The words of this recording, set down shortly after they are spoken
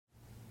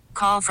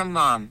Call from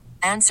mom.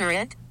 Answer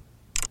it.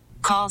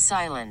 Call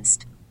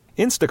silenced.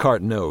 Instacart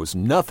knows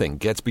nothing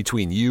gets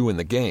between you and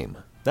the game.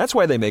 That's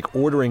why they make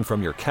ordering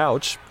from your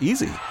couch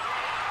easy.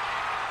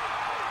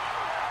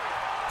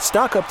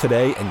 Stock up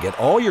today and get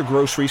all your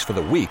groceries for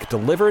the week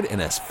delivered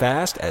in as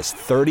fast as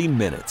 30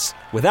 minutes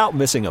without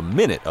missing a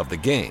minute of the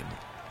game.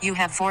 You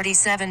have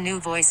 47 new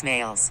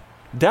voicemails.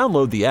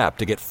 Download the app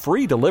to get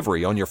free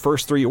delivery on your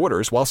first 3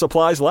 orders while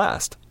supplies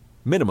last.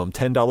 Minimum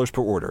 $10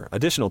 per order.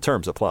 Additional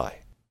terms apply.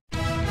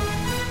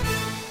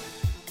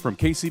 From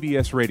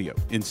KCBS Radio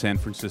in San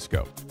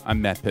Francisco,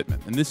 I'm Matt Pittman,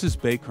 and this is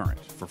Bay Current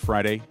for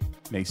Friday,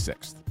 May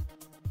 6th.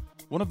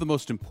 One of the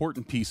most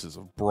important pieces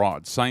of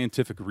broad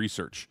scientific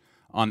research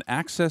on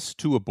access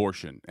to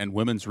abortion and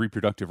women's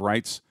reproductive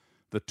rights,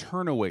 the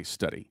Turnaway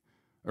Study,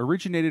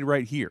 originated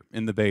right here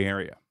in the Bay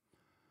Area.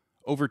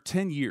 Over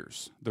 10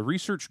 years, the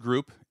research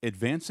group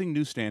Advancing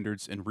New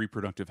Standards in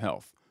Reproductive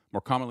Health,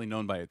 more commonly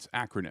known by its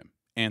acronym,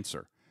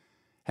 ANSWER,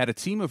 had a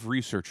team of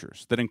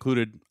researchers that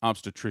included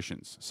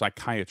obstetricians,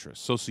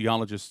 psychiatrists,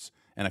 sociologists,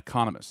 and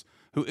economists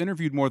who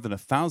interviewed more than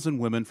 1,000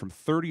 women from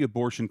 30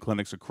 abortion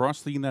clinics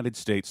across the United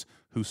States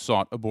who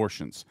sought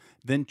abortions,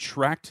 then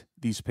tracked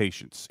these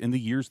patients in the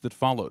years that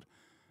followed,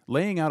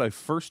 laying out a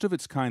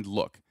first-of-its-kind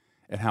look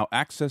at how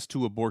access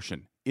to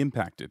abortion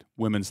impacted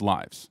women's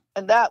lives.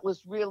 And that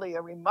was really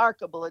a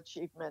remarkable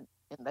achievement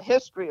in the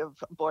history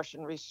of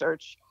abortion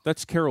research.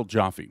 That's Carol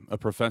Jaffe, a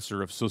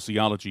professor of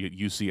sociology at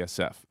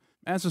UCSF.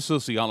 As a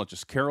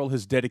sociologist, Carol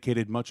has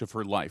dedicated much of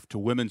her life to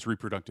women's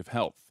reproductive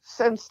health.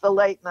 Since the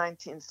late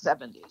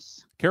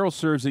 1970s. Carol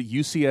serves at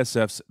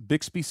UCSF's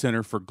Bixby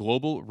Center for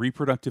Global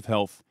Reproductive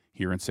Health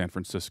here in San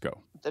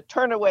Francisco. The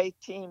Turnaway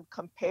team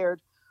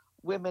compared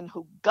women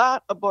who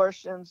got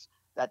abortions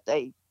that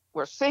they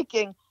were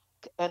seeking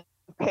and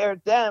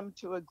compared them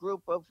to a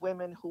group of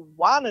women who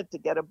wanted to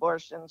get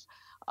abortions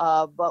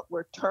but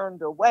were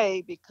turned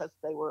away because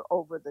they were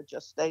over the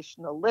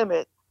gestational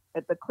limit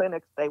at the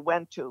clinics they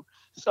went to.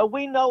 So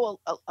we know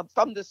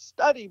from this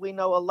study, we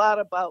know a lot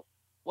about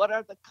what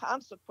are the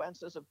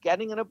consequences of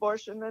getting an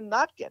abortion and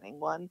not getting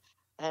one.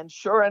 And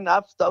sure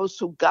enough, those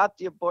who got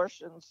the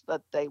abortions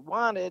that they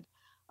wanted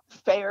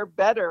fare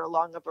better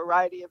along a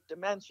variety of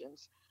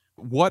dimensions.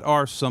 What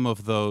are some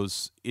of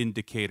those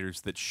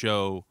indicators that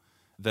show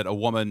that a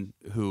woman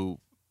who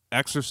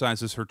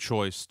exercises her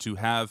choice to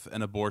have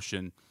an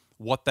abortion,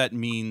 what that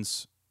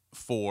means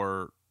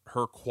for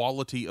her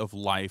quality of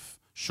life,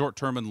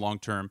 short-term and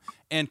long-term,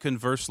 and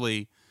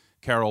conversely,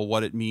 Carol,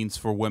 what it means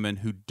for women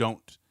who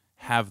don't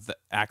have the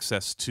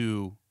access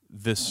to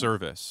this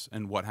service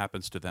and what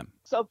happens to them?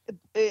 So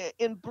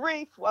in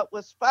brief, what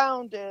was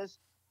found is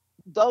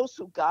those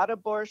who got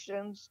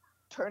abortions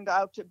turned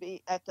out to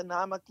be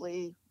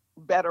economically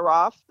better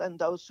off than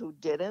those who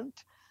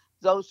didn't.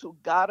 Those who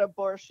got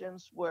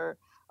abortions were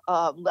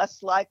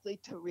less likely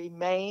to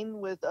remain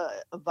with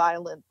a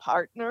violent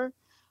partner.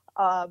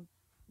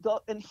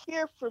 And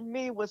here for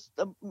me was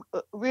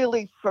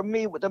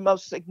the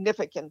most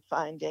significant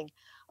finding.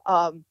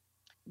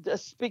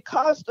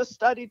 Because the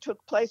study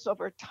took place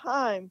over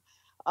time,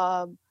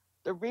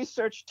 the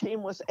research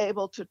team was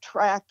able to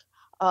track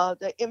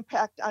the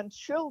impact on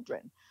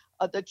children,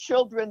 the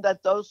children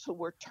that those who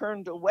were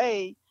turned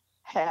away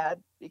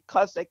had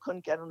because they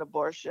couldn't get an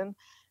abortion,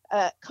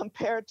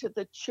 compared to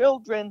the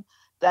children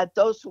that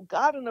those who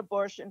got an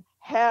abortion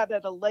had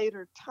at a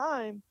later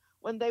time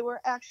when they were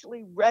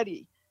actually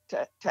ready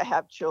to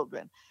have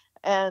children.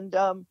 And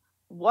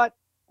what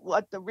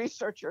the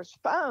researchers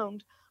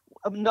found,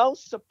 of no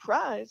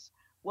surprise,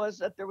 was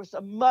that there was a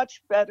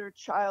much better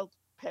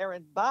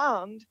child-parent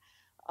bond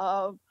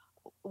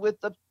with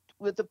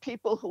the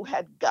people who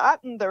had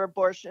gotten their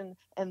abortion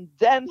and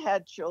then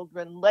had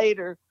children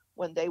later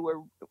when they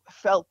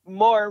felt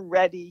more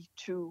ready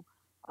to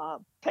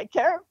take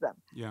care of them.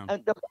 Yeah.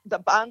 And the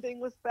bonding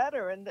was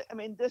better. And I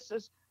mean, this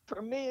is,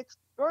 for me,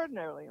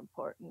 extraordinarily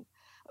important.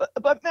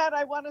 But Matt,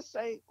 I want to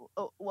say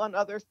one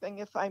other thing,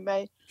 if I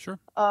may. Sure.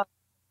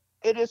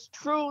 It is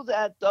true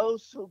that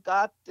those who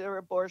got their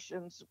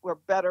abortions were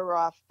better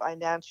off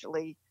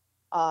financially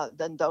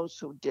than those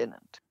who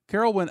didn't.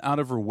 Carol went out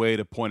of her way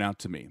to point out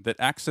to me that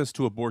access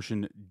to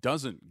abortion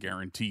doesn't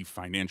guarantee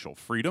financial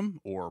freedom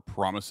or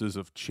promises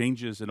of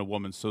changes in a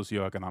woman's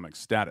socioeconomic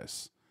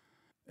status.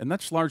 And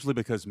that's largely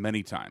because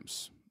many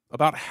times,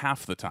 about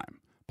half the time,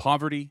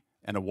 poverty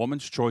and a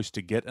woman's choice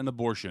to get an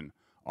abortion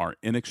are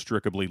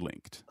inextricably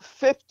linked.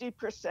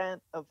 50%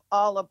 of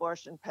all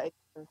abortion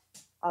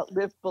patients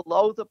live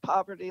below the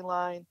poverty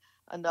line.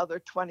 Another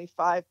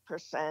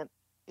 25%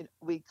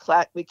 we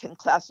can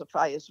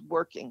classify as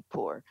working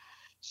poor.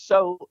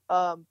 So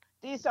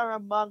these are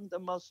among the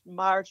most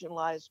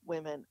marginalized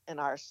women in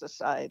our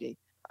society.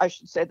 I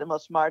should say the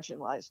most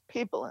marginalized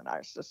people in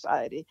our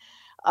society.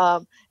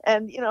 And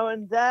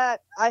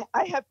that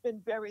I have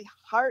been very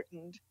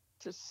heartened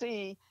to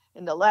see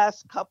in the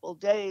last couple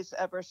days,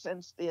 ever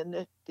since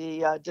the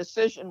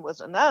decision was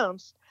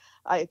announced,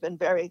 I've been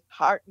very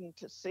heartened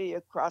to see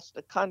across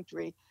the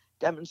country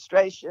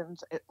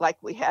demonstrations like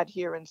we had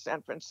here in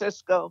San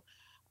Francisco,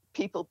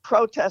 people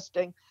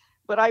protesting,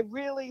 But I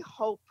really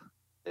hope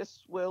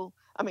this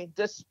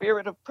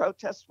spirit of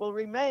protest will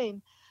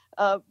remain,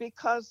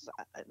 because,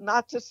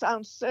 not to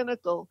sound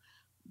cynical,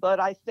 but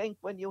I think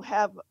when you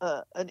have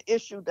an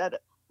issue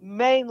that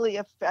mainly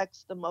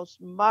affects the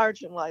most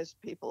marginalized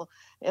people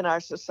in our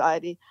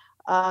society,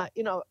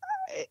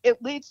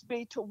 it leads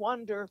me to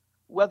wonder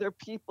whether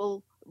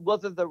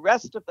the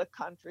rest of the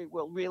country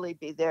will really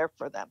be there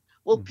for them.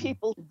 Will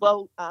people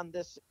vote on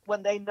this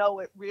when they know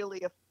it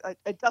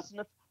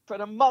doesn't, for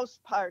the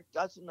most part,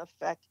 doesn't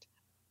affect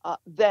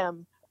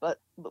them, but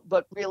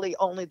really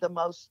only the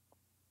most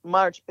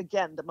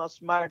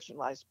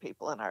marginalized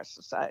people in our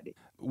society.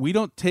 We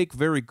don't take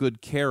very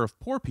good care of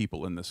poor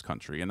people in this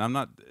country, and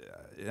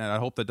I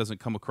hope that doesn't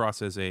come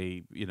across as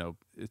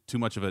too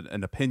much of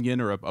an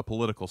opinion or a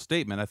political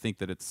statement. I think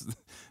that it's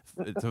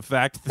a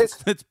fact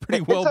that's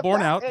pretty well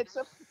borne out. It's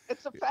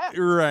a fact.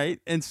 Right.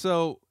 And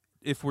so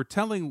if we're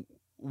telling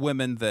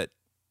women that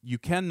you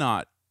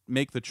cannot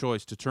make the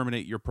choice to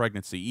terminate your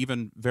pregnancy,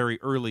 even very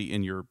early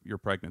in your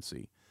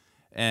pregnancy,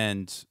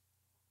 and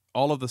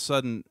all of a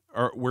sudden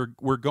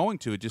we're going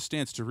to, it just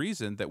stands to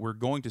reason that we're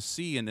going to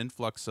see an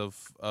influx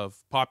of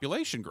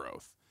population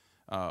growth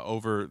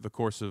over the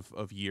course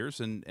of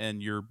years,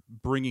 and you're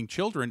bringing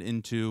children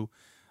into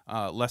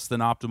less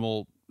than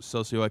optimal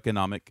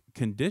socioeconomic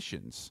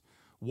conditions.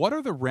 What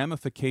are the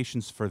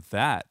ramifications for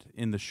that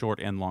in the short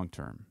and long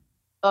term?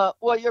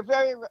 Well, you're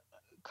very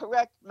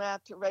correct,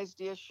 Matt, to raise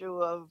the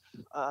issue of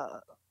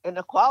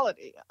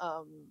inequality.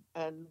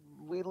 And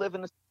we live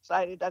in a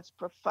society that's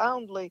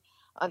profoundly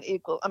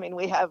unequal. I mean,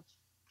 we have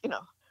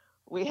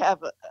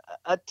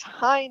a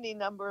tiny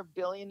number of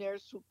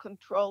billionaires who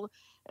control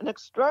an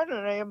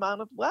extraordinary amount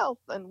of wealth,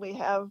 and we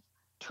have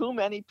too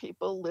many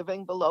people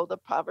living below the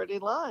poverty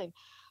line.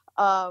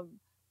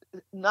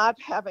 Not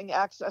having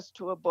access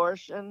to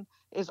abortion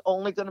is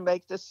only going to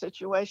make this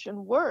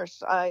situation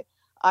worse.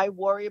 I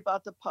worry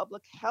about the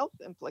public health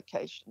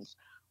implications.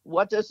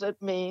 What does it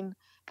mean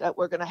that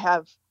we're going to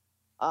have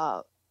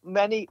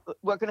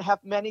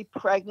many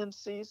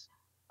pregnancies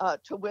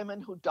to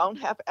women who don't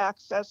have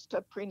access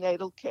to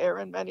prenatal care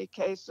in many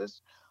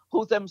cases,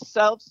 who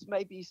themselves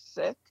may be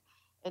sick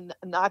and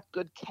not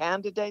good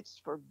candidates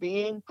for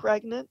being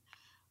pregnant?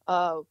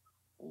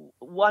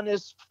 One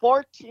is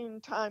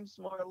 14 times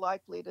more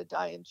likely to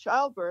die in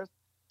childbirth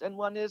than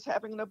one is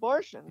having an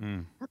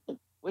abortion,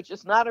 which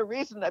is not a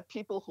reason that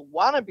people who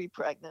want to be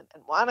pregnant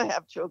and want to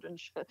have children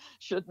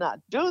should not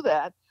do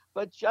that,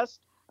 but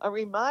just a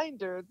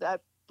reminder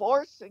that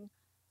forcing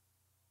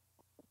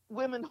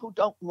women who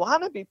don't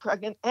want to be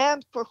pregnant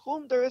and for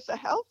whom there is a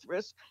health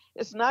risk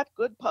is not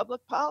good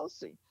public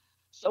policy.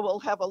 So we'll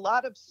have a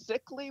lot of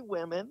sickly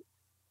women.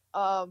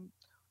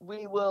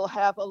 We will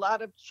have a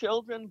lot of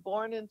children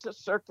born into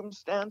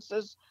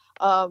circumstances,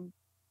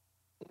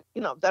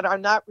 that are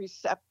not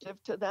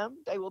receptive to them.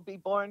 They will be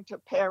born to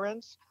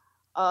parents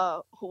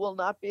who will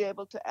not be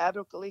able to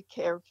adequately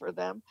care for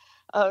them.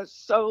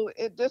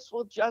 This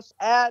will just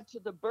add to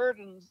the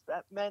burdens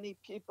that many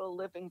people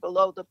living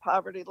below the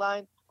poverty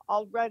line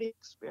already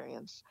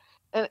experience.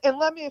 And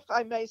let me, if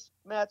I may,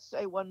 Matt,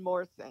 say one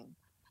more thing.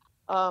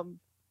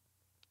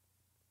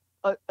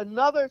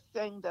 Another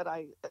thing that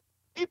I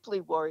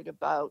deeply worried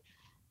about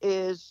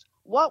is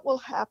what will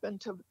happen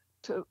to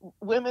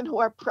women who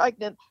are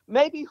pregnant,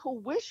 maybe who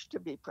wish to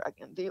be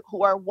pregnant,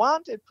 who are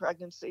wanted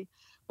pregnancy,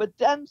 but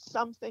then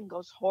something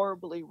goes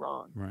horribly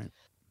wrong. Right.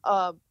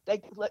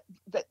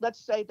 Let's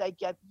say they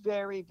get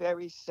very,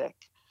 very sick.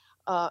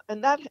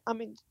 And that,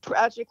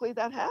 tragically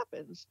that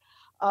happens.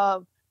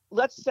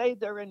 Let's say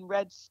they're in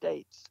red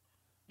states.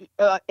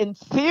 In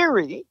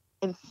theory,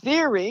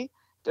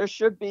 there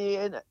should be,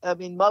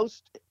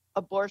 most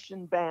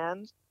abortion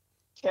bans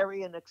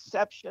carry an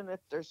exception if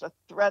there's a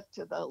threat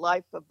to the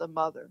life of the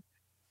mother.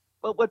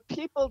 But what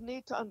people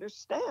need to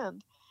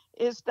understand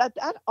is that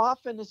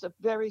often is a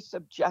very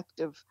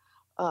subjective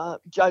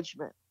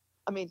judgment.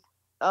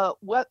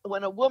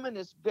 When a woman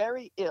is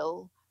very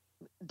ill,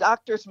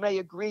 doctors may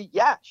agree,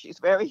 yeah, she's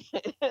very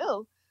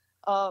ill.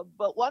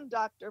 But one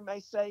doctor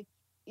may say,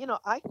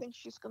 I think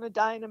she's going to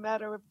die in a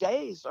matter of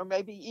days, or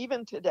maybe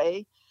even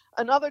today.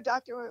 Another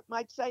doctor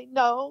might say,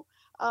 no,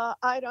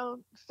 I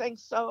don't think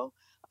so.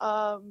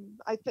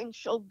 I think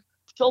she'll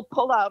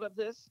pull out of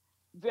this.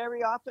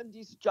 Very often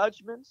these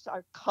judgments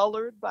are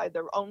colored by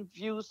their own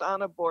views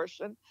on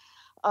abortion.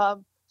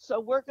 So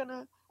we're going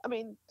to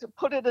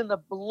put it in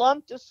the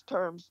bluntest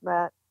terms,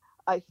 Matt,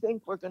 I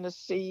think we're going to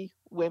see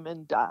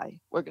women die.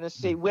 We're going to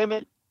see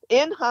women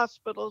in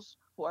hospitals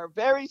who are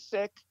very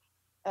sick,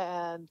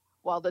 and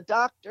while the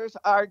doctors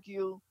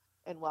argue,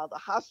 and while the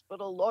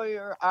hospital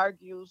lawyer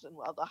argues, and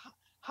while the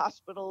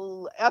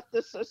hospital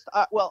ethicists,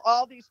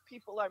 all these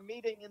people are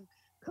meeting in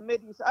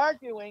committees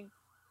arguing,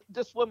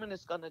 this woman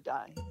is going to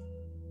die.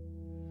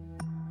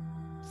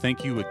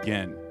 Thank you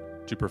again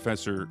to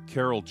Professor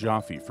Carol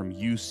Jaffe from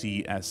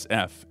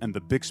UCSF and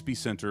the Bixby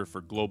Center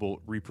for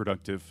Global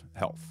Reproductive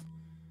Health.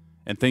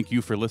 And thank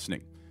you for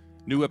listening.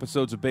 New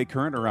episodes of Bay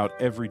Current are out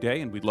every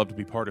day, and we'd love to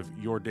be part of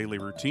your daily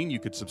routine. You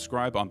could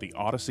subscribe on the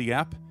Odyssey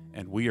app,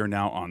 and we are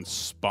now on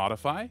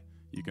Spotify.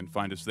 You can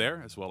find us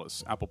there, as well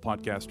as Apple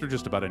Podcast or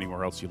just about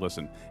anywhere else you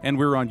listen. And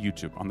we're on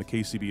YouTube, on the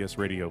KCBS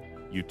Radio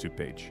YouTube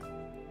page.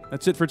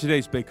 That's it for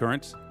today's Bay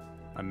Current.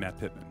 I'm Matt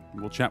Pittman.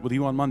 We'll chat with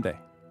you on Monday.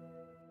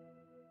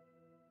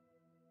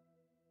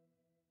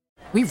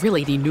 We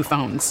really need new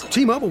phones.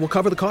 T-Mobile will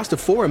cover the cost of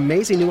 4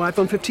 amazing new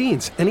iPhone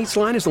 15s, and each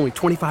line is only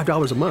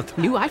 $25 a month.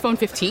 New iPhone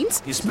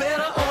 15s? It's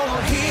better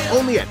over here.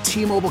 Only at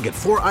T-Mobile, get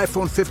 4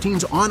 iPhone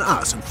 15s on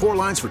us and 4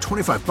 lines for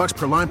 $25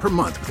 per line per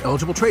month with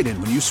eligible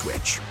trade-in when you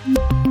switch.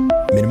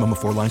 Minimum of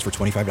 4 lines for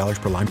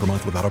 $25 per line per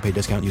month with autopay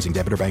discount using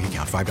debit or bank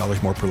account.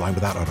 $5 more per line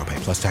without autopay,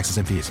 plus taxes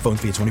and fees. Phone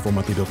fee at 24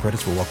 monthly bill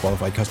credits for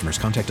well-qualified customers.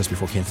 Contact us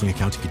before canceling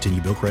account to continue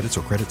bill credits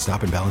or credit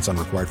stop and balance on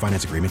required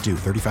finance agreement due.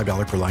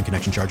 $35 per line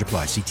connection charge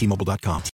applies. See T-Mobile.com.